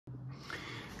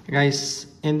Guys,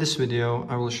 in this video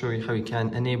I will show you how you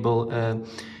can enable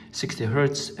 60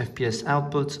 Hz FPS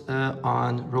output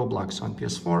on Roblox on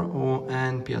PS4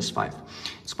 and PS5.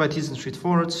 It's quite easy and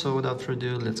straightforward, so without further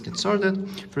ado, let's get started.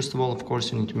 First of all, of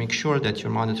course, you need to make sure that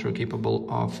your monitor is capable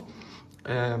of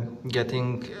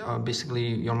getting basically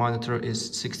your monitor is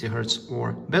 60 Hz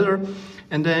or better,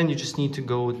 and then you just need to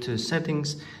go to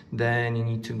settings. Then you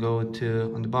need to go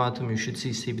to, on the bottom you should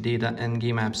see save data and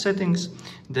game app settings.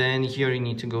 Then here you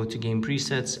need to go to game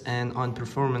presets, and on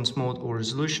performance mode or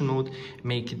resolution mode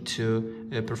make it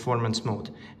to performance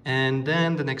mode. And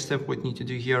then the next step, what you need to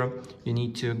do here, you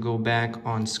need to go back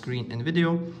on screen and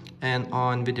video, and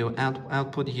on video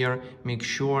output here make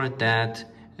sure that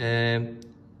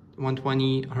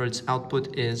 120 Hz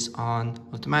output is on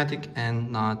automatic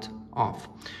and not off.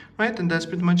 Right, and that's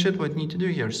pretty much it what you need to do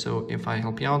here. So if I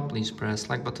help you out, please press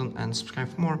like button and subscribe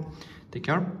for more. Take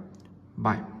care,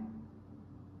 bye.